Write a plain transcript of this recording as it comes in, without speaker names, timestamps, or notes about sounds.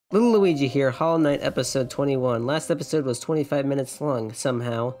Little Luigi here, Hollow Knight episode 21. Last episode was 25 minutes long,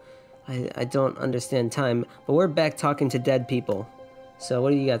 somehow. I don't understand time, but we're back talking to dead people. So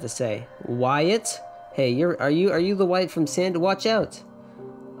what do you got to say? Wyatt? Hey, are you the Wyatt from Sand? Watch out!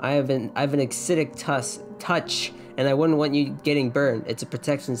 I have an acidic touch, and I wouldn't want you getting burned. It's a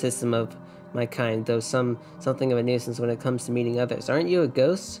protection system of my kind, though something of a nuisance when it comes to meeting others. Aren't you a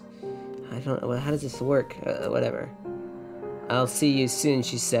ghost? I don't know. How does this work? Whatever. I'll see you soon,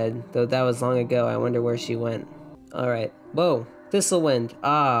 she said, though that was long ago. I wonder where she went. Alright. Whoa. Thistlewind.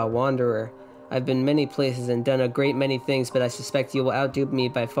 Ah, wanderer. I've been many places and done a great many things, but I suspect you will outdo me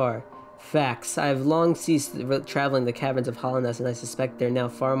by far. Facts. I have long ceased traveling the caverns of Hollowness, and I suspect they're now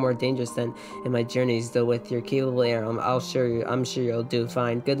far more dangerous than in my journeys, though with your capable air, I'm sure you'll do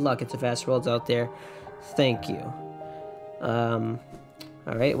fine. Good luck. It's a vast world out there. Thank you.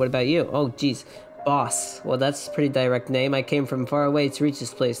 Alright, what about you? Oh, jeez. Boss. Well, that's a pretty direct name. I came from far away to reach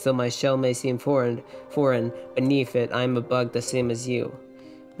this place, though my shell may seem foreign. Beneath it, I'm a bug the same as you.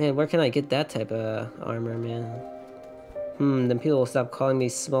 Man, where can I get that type of armor, man? Then people will stop calling me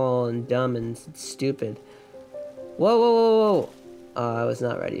small and dumb and stupid. Whoa, whoa, whoa, whoa! Oh, I was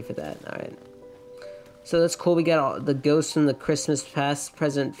not ready for that. Alright. So that's cool. We got all the ghosts from the Christmas past,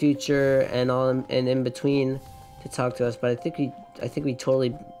 present, future, and all in between to talk to us, but I think we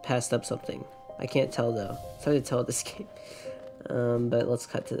totally passed up something. I can't tell though. It's hard to tell this game. But let's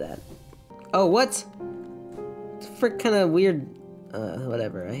cut to that. Oh, what? Frick, kind of weird.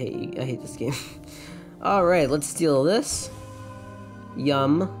 Whatever. I hate this game. All right, let's steal this.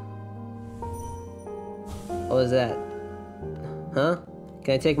 Yum. What was that? Huh?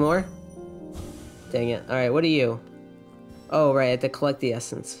 Can I take more? Dang it. All right, what are you? Oh, right. I have to collect the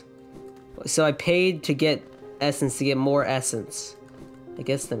essence. So I paid to get essence to get more essence. I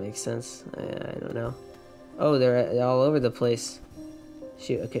guess that makes sense. I don't know. Oh, they're all over the place.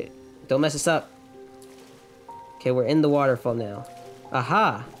 Shoot, okay. Don't mess us up. Okay, we're in the waterfall now.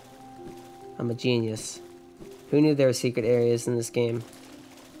 Aha! I'm a genius. Who knew there were secret areas in this game?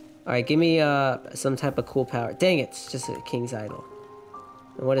 Alright, give me some type of cool power. Dang it, it's just a king's idol.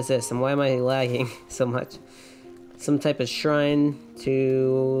 And what is this? And why am I lagging so much? Some type of shrine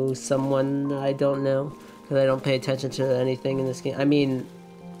to someone I don't know. I don't pay attention to anything in this game. I mean,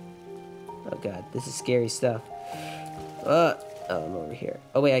 oh god, this is scary stuff. Oh, I'm over here.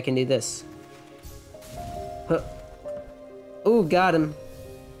 Oh wait, I can do this. Huh. Ooh, got him.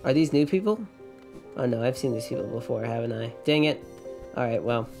 Are these new people? Oh no, I've seen these people before, haven't I? Dang it. Alright,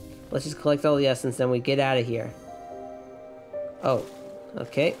 well, let's just collect all the essence, then we get out of here. Oh,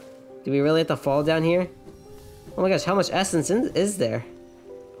 okay. Do we really have to fall down here? Oh my gosh, how much essence is there?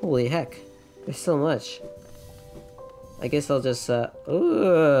 Holy heck. There's so much. I guess I'll just,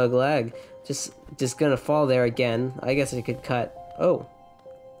 ooh, lag. Just gonna fall there again. I guess I could cut. Oh.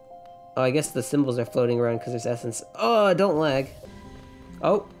 Oh, I guess the symbols are floating around because there's essence. Oh, don't lag.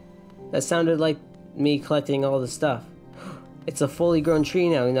 Oh. That sounded like me collecting all the stuff. It's a fully grown tree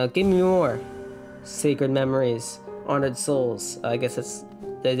now. Now, give me more. Sacred memories. Honored souls. I guess that's...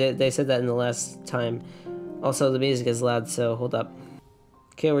 They said that in the last time. Also, the music is loud, so hold up.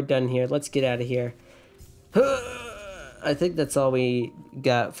 Okay, we're done here. Let's get out of here. I think that's all we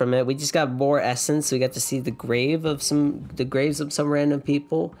got from it. We just got more essence. We got to see the graves of some random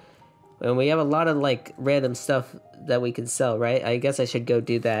people, and we have a lot of like random stuff that we can sell. Right? I guess I should go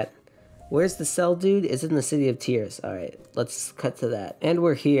do that. Where's the cell dude? It's in the City of Tears. All right, let's cut to that. And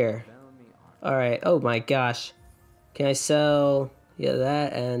we're here. All right. Oh my gosh, can I sell? Yeah,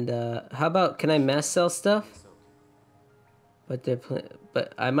 that and how about can I mass sell stuff?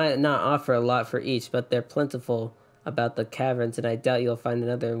 But I might not offer a lot for each, but they're plentiful about the caverns, and I doubt you'll find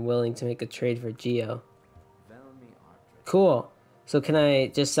another willing to make a trade for Geo. Cool. So can I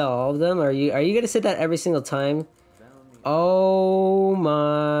just sell all of them? Are you gonna say that every single time? Oh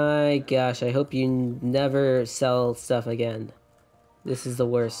my gosh, I hope you never sell stuff again. This is the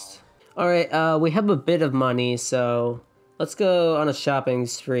worst. Alright, we have a bit of money, so let's go on a shopping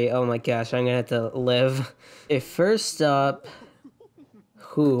spree. Oh my gosh, I'm gonna have to live. Okay, first up,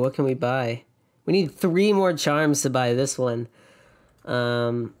 what can we buy? We need 3 more charms to buy this one.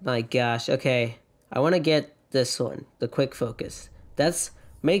 My gosh. Okay. I want to get this one. The quick focus. That's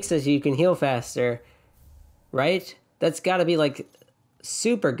makes us you can heal faster. Right? That's got to be like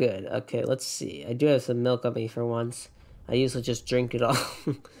super good. Okay, let's see. I do have some milk on me for once. I usually just drink it all.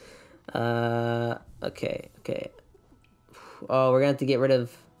 Okay. Oh, we're going to have to get rid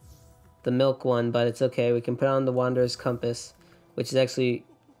of the milk one, but it's okay. We can put on the Wanderer's Compass, which is actually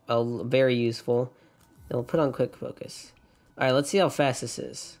very useful. Then we'll put on quick focus. Alright, let's see how fast this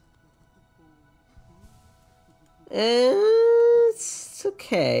is. It's It's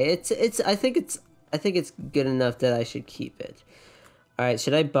okay. I think it's good enough that I should keep it. Alright,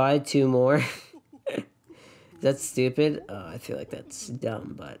 should I buy 2 more? That's stupid. Oh, I feel like that's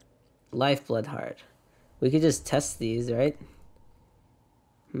dumb, but lifeblood heart. We could just test these, right?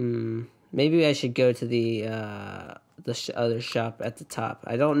 Maybe I should go to the other shop at the top.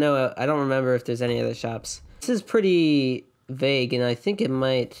 I don't know. I don't remember if there's any other shops. This is pretty vague, and I think it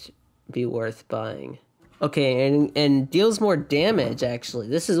might be worth buying. Okay, and deals more damage, actually.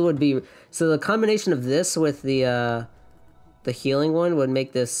 Would be so the combination of this with the healing one would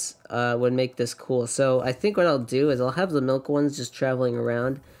make this cool. So I think what I'll do is I'll have the milk ones just traveling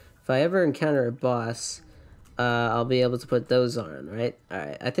around. If I ever encounter a boss, I'll be able to put those on, right?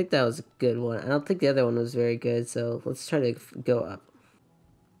 Alright, I think that was a good one. I don't think the other one was very good, so let's try to go up.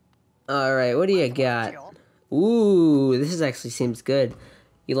 Alright, what do you got? Ooh, this actually seems good.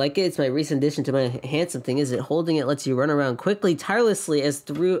 You like it? It's my recent addition to my handsome thing. Is it holding it lets you run around quickly, tirelessly, as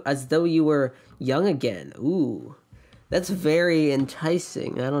though you were young again. Ooh. That's very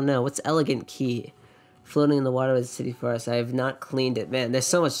enticing. I don't know. What's elegant key? Floating in the water with the city forest. I have not cleaned it. Man, there's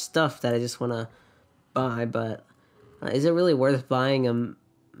so much stuff that I just want to buy, but is it really worth buying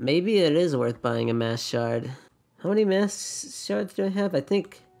maybe it is worth buying a mass shard. How many mass shards do I have? I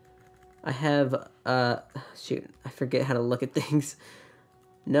think I have, shoot, I forget how to look at things.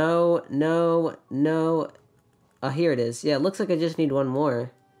 No. Oh, here it is. Yeah, it looks like I just need 1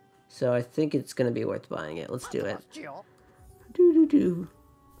 more. So I think it's gonna be worth buying it. Let's do it.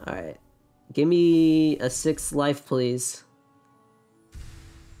 Alright. Give me a 6th life, please.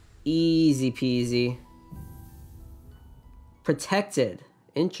 Easy peasy. Protected.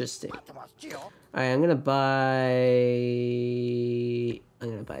 Interesting. Alright, I'm gonna buy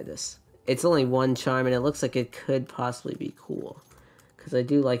this. It's only 1 charm, and it looks like it could possibly be cool. Because I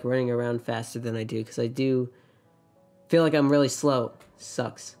do like running around faster than I do, because I do feel like I'm really slow.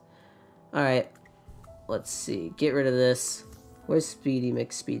 Sucks. Alright, let's see. Get rid of this. Where's Speedy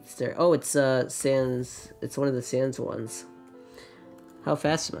McSpeedster? Oh, it's Sans. It's one of the Sans ones. How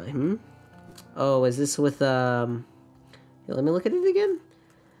fast am I? Oh, is this with here, let me look at it again.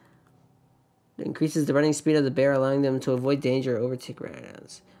 It increases the running speed of the bear, allowing them to avoid danger or overtake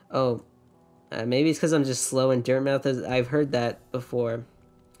rhinos. Oh, maybe it's because I'm just slow and dirt mouth. I've heard that before,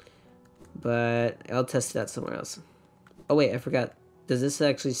 but I'll test it out somewhere else. Oh wait, I forgot. Does this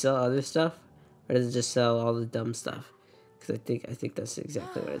actually sell other stuff, or does it just sell all the dumb stuff? Because I think that's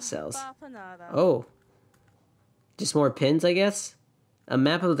exactly what it sells. Oh, just more pins, I guess. A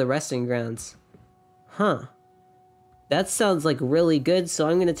map of the resting grounds. Huh. That sounds like really good. So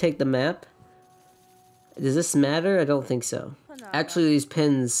I'm gonna take the map. Does this matter? I don't think so. Actually, these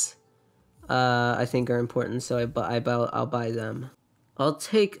pins, I think are important. So I'll buy them. I'll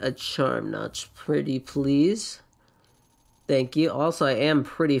take a charm notch, pretty please. Thank you. Also, I am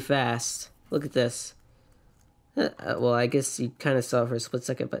pretty fast. Look at this. Well, I guess you kind of saw it for a split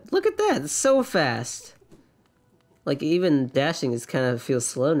second, but look at that. It's so fast. Like, even dashing is kind of feels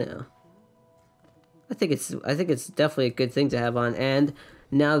slow now. I think it's definitely a good thing to have on, and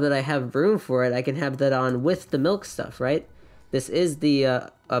now that I have room for it, I can have that on with the milk stuff, right? This is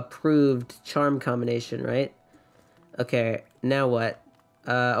the approved charm combination, right? Okay, now what?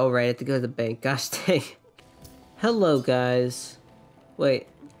 Oh right, I have to go to the bank. Gosh dang. Hello, guys. Wait,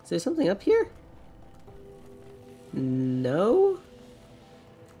 is there something up here? No?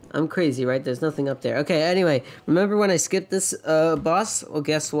 I'm crazy, right? There's nothing up there. Okay, anyway, remember when I skipped this boss? Well,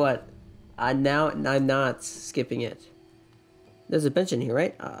 guess what? Now I'm not skipping it. There's a bench in here,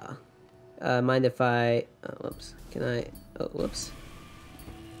 right? Mind if I... Oh, whoops. Can I... Oh, whoops.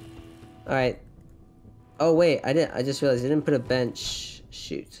 Alright. Oh, wait. I just realized I didn't put a bench.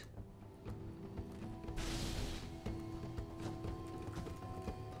 Shoot.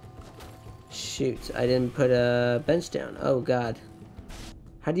 Shoot. I didn't put a bench down. Oh, God.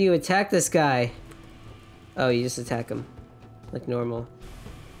 How do you attack this guy? Oh, you just attack him. Like normal.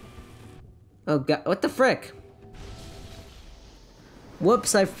 Oh, God. What the frick?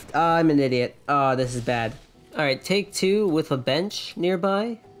 Whoops, I'm an idiot. Oh, this is bad. Alright, take 2 with a bench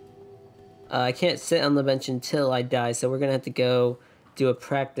nearby. I can't sit on the bench until I die, so we're gonna have to go do a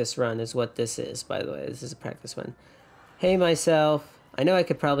practice run is what this is, by the way. This is a practice run. Hey, myself. I know I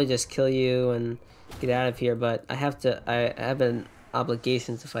could probably just kill you and get out of here, but I have an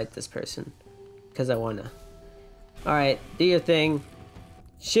obligation to fight this person. Because I wanna. Alright, do your thing.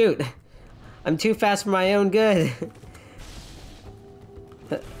 Shoot! I'm too fast for my own good!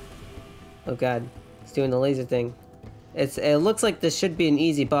 Oh god, it's doing the laser thing. It looks like this should be an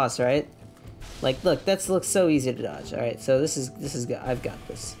easy boss, right? Like, look, that looks so easy to dodge. All right, so this is I've got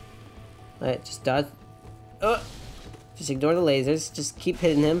this. All right, just dodge. Just ignore the lasers. Just keep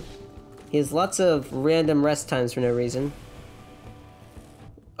hitting him. He has lots of random rest times for no reason.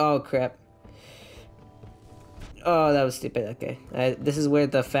 Oh, crap. Oh, that was stupid. Okay. This is where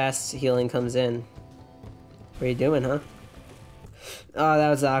the fast healing comes in. What are you doing, huh? Oh, that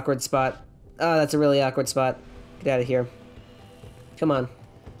was an awkward spot. Oh, that's a really awkward spot. Get out of here. Come on.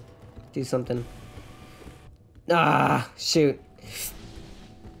 Do something. Ah, shoot.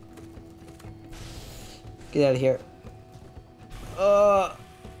 Get out of here.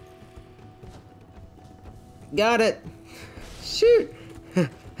 Got it. Shoot.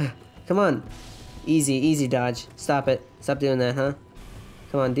 Come on. Easy, easy dodge. Stop it. Stop doing that, huh?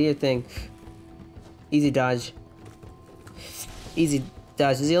 Come on, do your thing. Easy dodge. Easy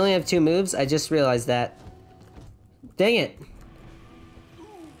dodge. Does he only have 2 moves? I just realized that. Dang it.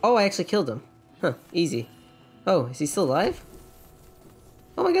 Oh, I actually killed him. Huh, easy. Oh, is he still alive?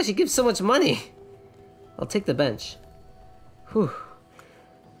 Oh my gosh, he gives so much money. I'll take the bench. Whew.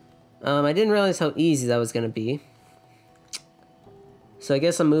 I didn't realize how easy that was gonna be. So I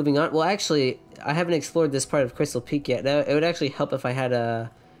guess I'm moving on. Well, actually, I haven't explored this part of Crystal Peak yet. It would actually help if I had a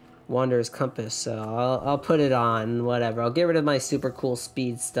Wanderer's Compass, so I'll put it on, whatever. I'll get rid of my super cool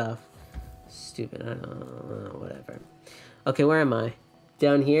speed stuff. Stupid, I don't know, whatever. Okay, where am I?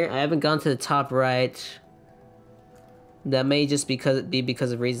 Down here? I haven't gone to the top right. That may just be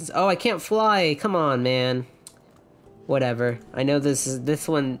because of reasons. Oh, I can't fly! Come on, man. Whatever. I know this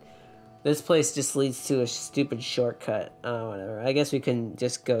place just leads to a stupid shortcut. Oh, whatever. I guess we can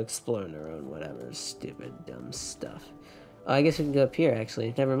just go explore on our own, whatever. Stupid, dumb stuff. Oh, I guess we can go up here,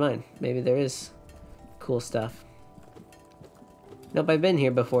 actually. Never mind. Maybe there is cool stuff. Nope, I've been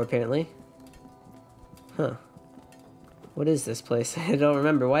here before, apparently. Huh. What is this place? I don't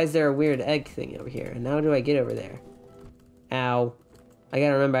remember. Why is there a weird egg thing over here? And how do I get over there? Ow. I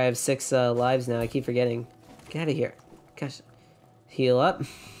gotta remember I have 6 lives now. I keep forgetting. Get out of here. Gosh. Heal up.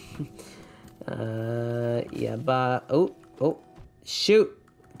 Yeah, oh. Shoot.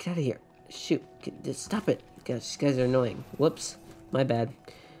 Get out of here. Shoot. Just stop it. Gosh, these guys are annoying. Whoops. My bad.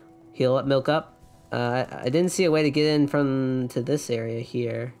 Heal up, milk up. I didn't see a way to get in to this area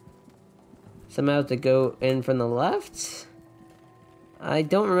here. Somehow I have to go in from the left? I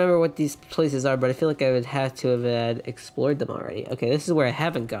don't remember what these places are, but I feel like I would have to have explored them already. Okay, this is where I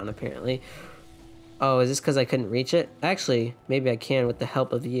haven't gone, apparently. Oh, is this because I couldn't reach it? Actually, maybe I can with the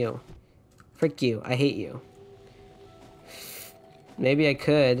help of you. Frick you. I hate you. Maybe I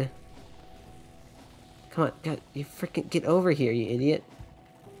could. Come on. God, you freaking get over here, you idiot.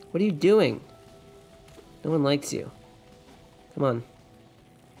 What are you doing? No one likes you. Come on.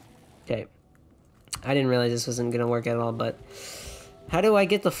 Okay. I didn't realize this wasn't going to work at all, but... How do I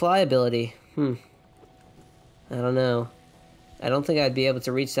get the fly ability? I don't know. I don't think I'd be able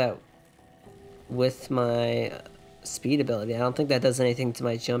to reach that with my speed ability. I don't think that does anything to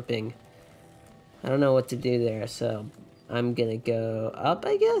my jumping. I don't know what to do there, so I'm gonna go up,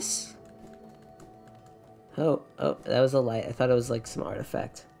 I guess? Oh, that was a light. I thought it was like some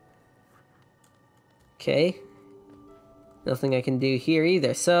artifact. Okay. Nothing I can do here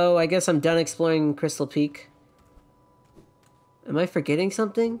either. So I guess I'm done exploring Crystal Peak. Am I forgetting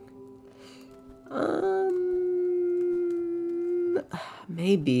something?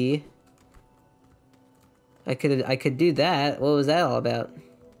 Maybe. I could do that. What was that all about?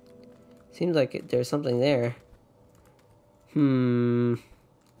 Seems like there's something there.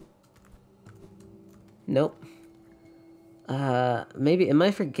 Nope. Maybe, am I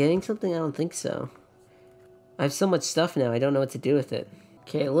forgetting something? I don't think so. I have so much stuff now, I don't know what to do with it.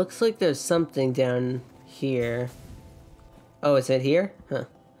 Okay, it looks like there's something down here. Oh, is it here? Huh.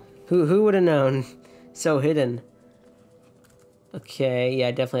 Who would have known? So hidden. Okay, yeah,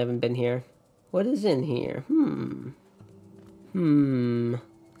 I definitely haven't been here. What is in here?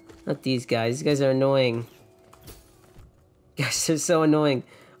 Not these guys. These guys are annoying. Guys, they're so annoying.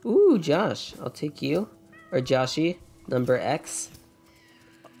 Ooh, Josh. I'll take you. Or Joshy. Number X.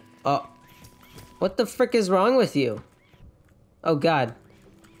 Oh. What the frick is wrong with you? Oh, God.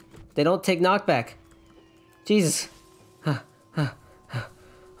 They don't take knockback. Jesus.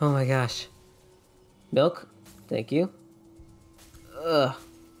 Oh, my gosh. Milk? Thank you. Ugh.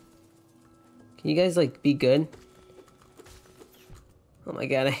 Can you guys, like, be good? Oh my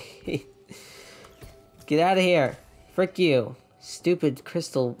god, I hate... Get out of here! Frick you! Stupid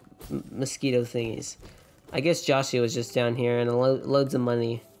crystal mosquito thingies. I guess Joshua was just down here and loads of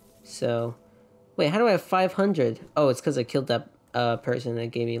money. So... Wait, how do I have 500? Oh, it's because I killed that person that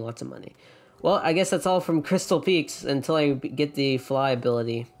gave me lots of money. Well, I guess that's all from Crystal Peaks until I get the fly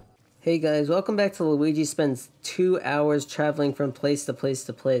ability. Hey guys, welcome back to Luigi Spends 2 hours traveling from place to place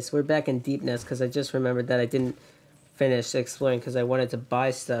to place. We're back in Deepnest because I just remembered that I didn't finished exploring because I wanted to buy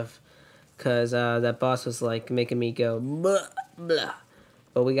stuff. Because that boss was like making me go blah, blah.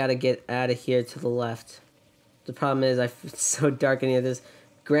 But we gotta get out of here to the left. The problem is it's so dark in here. This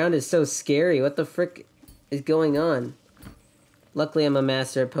ground is so scary. What the frick is going on? Luckily, I'm a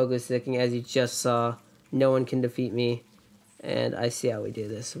master at pogo sticking, as you just saw. No one can defeat me. And I see how we do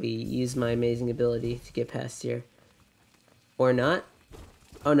this. We use my amazing ability to get past here. Or not?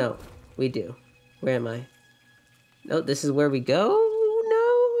 Oh no, we do. Where am I? No, this is where we go?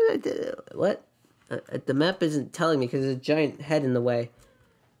 No? What? The map isn't telling me because there's a giant head in the way.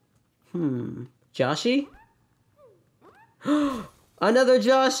 Joshy? Another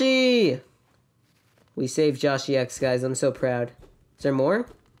Joshy! We saved Joshy X, guys. I'm so proud. Is there more?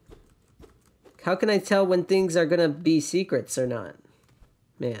 How can I tell when things are gonna be secrets or not?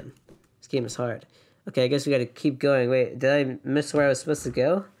 Man, this game is hard. Okay, I guess we gotta keep going. Wait, did I miss where I was supposed to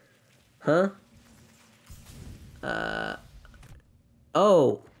go? Huh?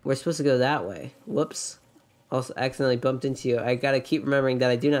 Oh, we're supposed to go that way. Whoops. Also accidentally bumped into you. I gotta keep remembering that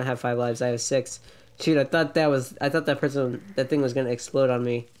I do not have 5 lives. I have 6. Shoot, I thought that thing was gonna explode on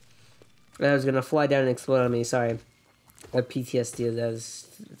me. That was gonna fly down and explode on me. Sorry. I have PTSD.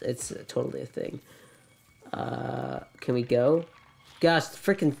 It's totally a thing. Can we go? Gosh,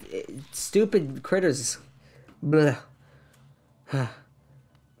 freaking stupid critters. Blah.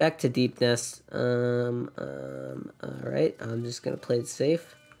 Back to Deepnest. Alright, I'm just gonna play it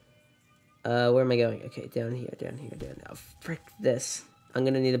safe. Where am I going? Okay, down here. Oh, frick this. I'm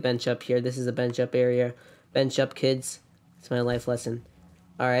gonna need a bench up here. This is a bench up area. Bench up, kids. It's my life lesson.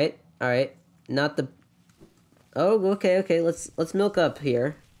 Alright. Not the... Oh, okay. Let's milk up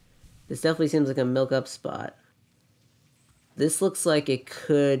here. This definitely seems like a milk up spot. This looks like it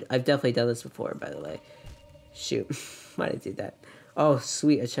could... I've definitely done this before, by the way. Shoot. Why did I do that? Oh,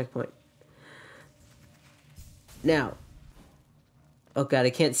 sweet, a checkpoint. Now. Oh, God, I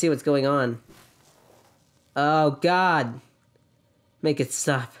can't see what's going on. Oh, God. Make it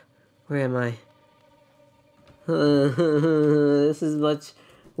stop. Where am I? This is much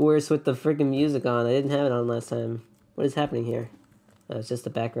worse with the freaking music on. I didn't have it on last time. What is happening here? Oh, it's just the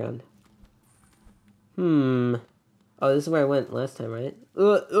background. Oh, this is where I went last time, right?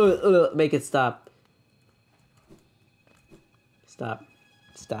 Make it stop. Stop.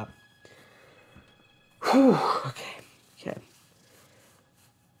 Whew. Okay.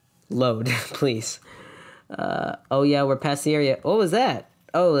 Load, please. Oh yeah, we're past the area. What was that?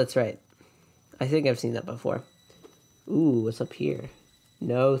 Oh, that's right. I think I've seen that before. Ooh, what's up here?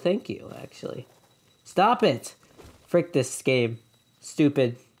 No, thank you, actually. Stop it! Frick this game.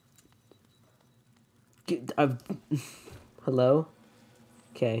 Stupid. Hello?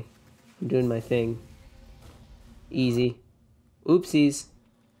 Okay. I'm doing my thing. Easy. Oopsies.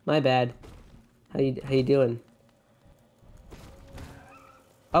 My bad. How you doing?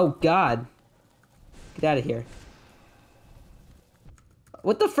 Oh, God. Get out of here.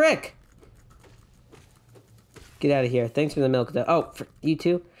 What the frick? Get out of here. Thanks for the milk. Oh, you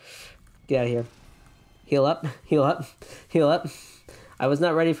too? Get out of here. Heal up. I was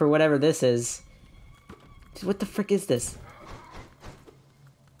not ready for whatever this is. What the frick is this?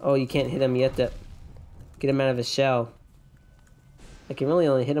 Oh, you can't hit him. You have to get him out of his shell. I can really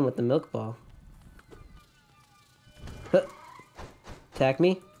only hit him with the milk ball. Huh. Attack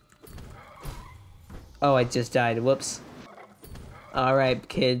me. Oh, I just died. Whoops. Alright,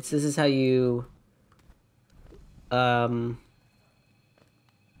 kids. This is how you...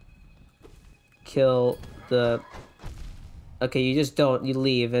 kill the... Okay, you just don't... You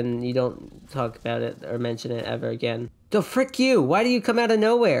leave and you don't talk about it or mention it ever again. The frick you! Why do you come out of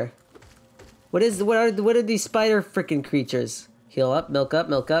nowhere? What are these spider frickin' creatures? Heal up, milk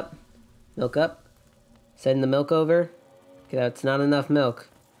up. Send the milk over. Okay, that's not enough milk.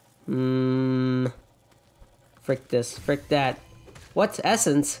 Frick this, frick that. What's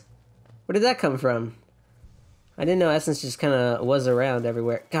essence? Where did that come from? I didn't know essence just kind of was around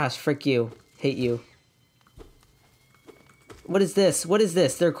everywhere. Gosh, frick you. Hate you. What is this?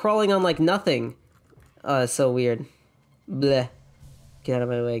 They're crawling on like nothing. Oh, that's so weird. Bleh. Get out of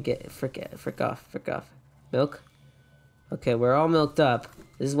my way. Frick off. Milk? Okay, we're all milked up.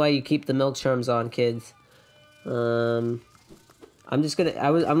 This is why you keep the milk charms on, kids. I'm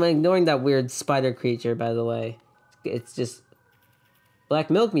ignoring that weird spider creature, by the way. It's just black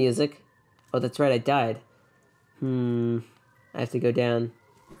milk music. Oh, that's right, I died. I have to go down.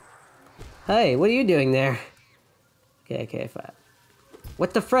 Hey, what are you doing there? Okay, fine.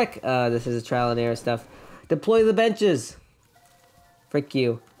 What the frick? This is a trial and error stuff. Deploy the benches! Frick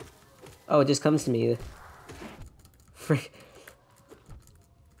you. Oh, it just comes to me. Frick.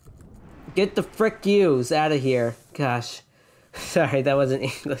 Get the frick yous out of here. Gosh. Sorry, that wasn't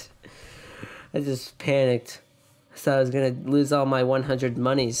English. I just panicked. I thought I was gonna lose all my 100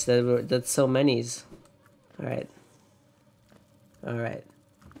 monies. That's so many's. Alright. Alright.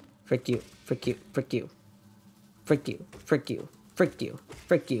 Frick you. Frick you. Frick you. Frick you. Frick you. Frick you.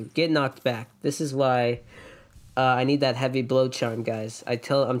 Frick you. Get knocked back. This is why I need that heavy blow charm, guys.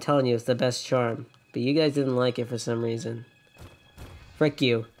 I'm telling you, it's the best charm. But you guys didn't like it for some reason. Frick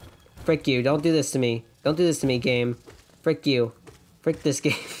you. Frick you. Don't do this to me. Don't do this to me, game. Frick you. Frick this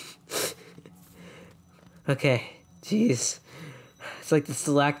game. Okay. Jeez. It's like the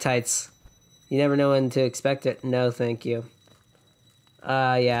stalactites. You never know when to expect it. No, thank you.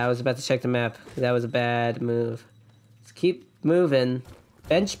 Yeah, I was about to check the map. That was a bad move. Let's keep moving.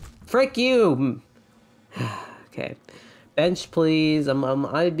 Bench. Frick you! Okay. Bench, please.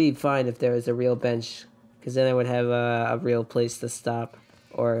 I'd be fine if there was a real bench. Because then I would have a real place to stop.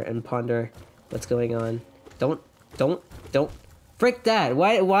 And ponder what's going on. Don't. Frick that!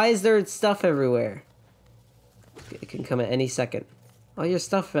 Why is there stuff everywhere? It can come at any second. Oh, your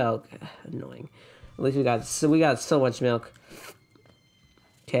stuff fell. Annoying. At least we got so much milk.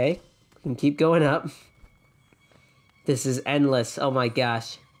 Okay, we can keep going up. This is endless. Oh my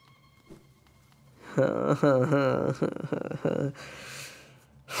gosh.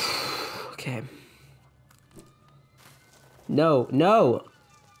 Okay. No.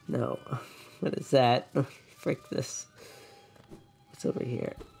 What is that? Frick this. What's over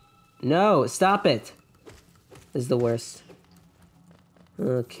here? No, stop it. This is the worst.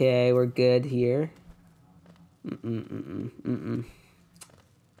 Okay, we're good here.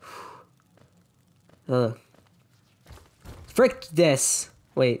 Frick this!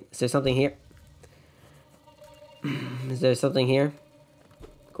 Wait, is there something here? Is there something here?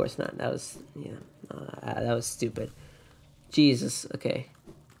 Of course not. That was, yeah, that was stupid. Jesus, okay.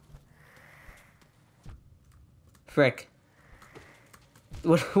 Frick.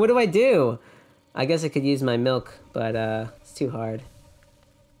 What do I do? I guess I could use my milk, but it's too hard.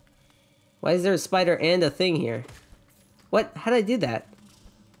 Why is there a spider and a thing here? What? How did I do that?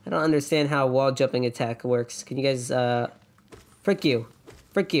 I don't understand how wall jumping attack works. Can you guys, frick you.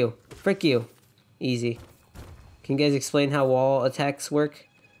 Frick you. Frick you. Easy. Can you guys explain how wall attacks work?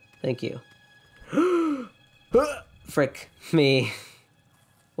 Thank you. Frick me.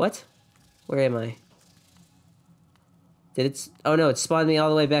 What? Where am I? Did it... Oh no, it spawned me all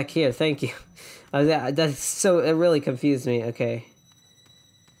the way back here. Thank you. That's so... It really confused me. Okay.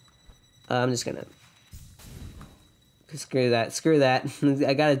 I'm just gonna... Screw that. Screw that.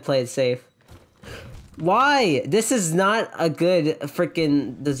 I gotta play it safe. Why? This is not a good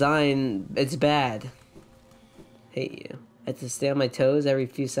freaking design. It's bad. Hate you. I have to stay on my toes every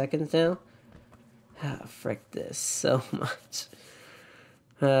few seconds now. Ah, frick this so much.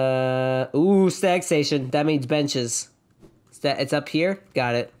 Ooh, stag station. That means benches. It's up here?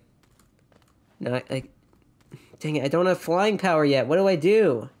 Got it. No, dang it, I don't have flying power yet. What do I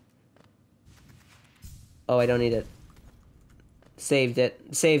do? Oh, I don't need it. Saved it.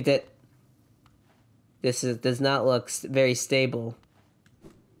 Saved it. This does not look very stable.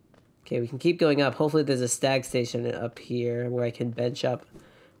 Okay, we can keep going up. Hopefully there's a stag station up here where I can bench up.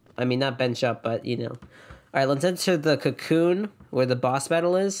 I mean, not bench up, but, you know. Alright, let's enter the cocoon where the boss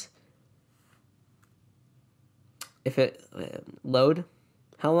battle is. If it... load?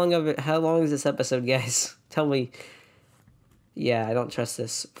 How long is this episode, guys? Tell me. Yeah, I don't trust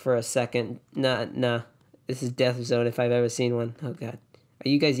this for a second. Nah. This is Death Zone if I've ever seen one. Oh, God. Are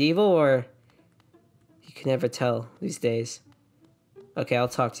you guys evil, or... You can never tell these days. Okay, I'll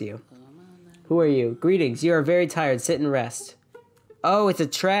talk to you. Who are you? Greetings. You are very tired. Sit and rest. Oh, it's a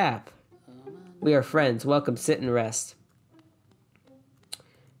trap. We are friends. Welcome. Sit and rest.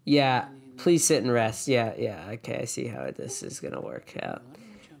 Yeah, please sit and rest. Yeah. Okay, I see how this is going to work out.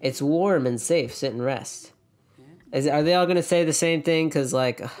 It's warm and safe. Sit and rest. Are they all going to say the same thing? Because,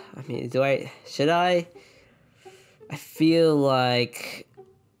 like, I mean, should I? I feel like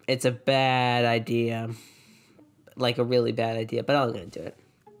it's a bad idea. Like a really bad idea, but I'm going to do it.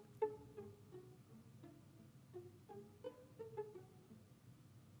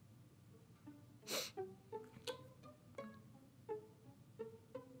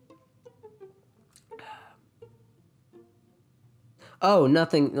 Oh,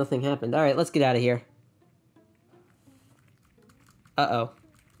 nothing happened. All right, let's get out of here. Uh-oh.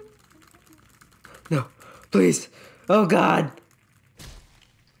 No, please. Oh, God.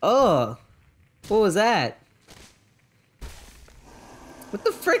 Oh, what was that? What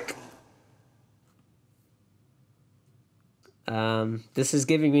the frick? This is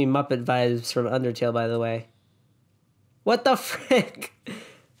giving me Muppet vibes from Undertale, by the way. What the frick?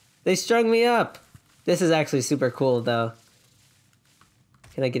 They strung me up. This is actually super cool, though.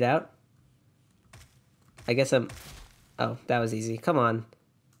 Can I get out? I guess I'm... Oh, that was easy. Come on.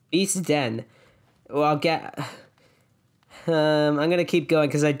 Beast Den. Well, I'll get... I'm gonna keep going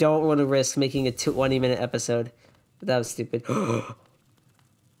because I don't want to risk making a 20-minute episode. But that was stupid. I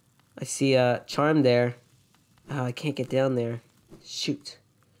see a charm there. Oh, I can't get down there. Shoot.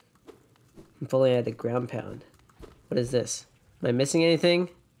 I'm fully at a ground pound. What is this? Am I missing anything?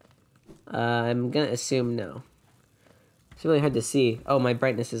 I'm gonna assume no. It's really hard to see. Oh, my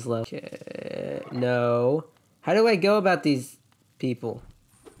brightness is low. Okay. No. How do I go about these people?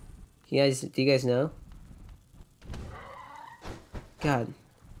 Do you guys know? God.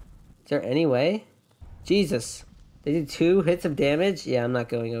 Is there any way? Jesus. They did 2 hits of damage? Yeah, I'm not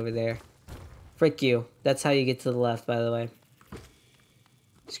going over there. Frick you. That's how you get to the left, by the way.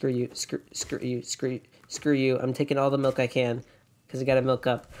 Screw you. Screw you. I'm taking all the milk I can. Because I gotta milk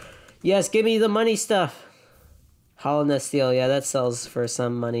up. Yes, give me the money stuff. Hollowness steel. Yeah, that sells for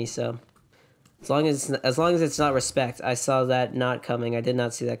some money, so... As long as it's not respect. I saw that not coming. I did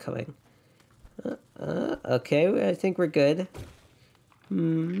not see that coming. Okay, I think we're good.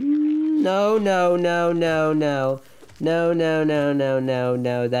 No. No.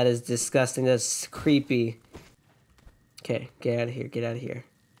 That is disgusting. That's creepy. Okay, get out of here. Get out of here.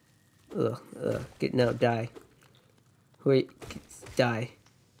 Ugh. Die. Wait, die.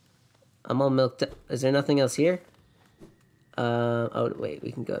 I'm all milked up. Is there nothing else here? Oh, wait,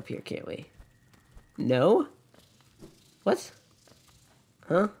 we can go up here, can't we? No? What?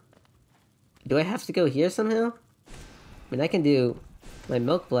 Huh? Do I have to go here somehow? I mean, I can do my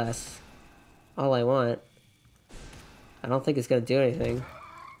milk blast all I want. I don't think it's gonna do anything.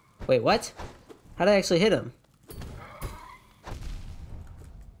 Wait, what? How did I actually hit him?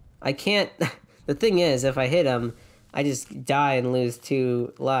 I can't... The thing is, if I hit him, I just die and lose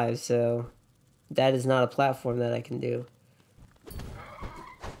 2 lives, so... That is not a platform that I can do.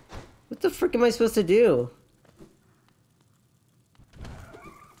 What the frick am I supposed to do?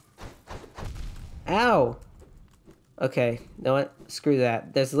 Ow! Okay, you know what? Screw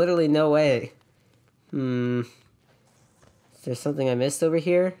that. There's literally no way. Is there something I missed over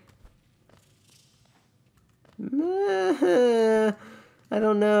here? I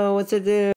don't know what to do.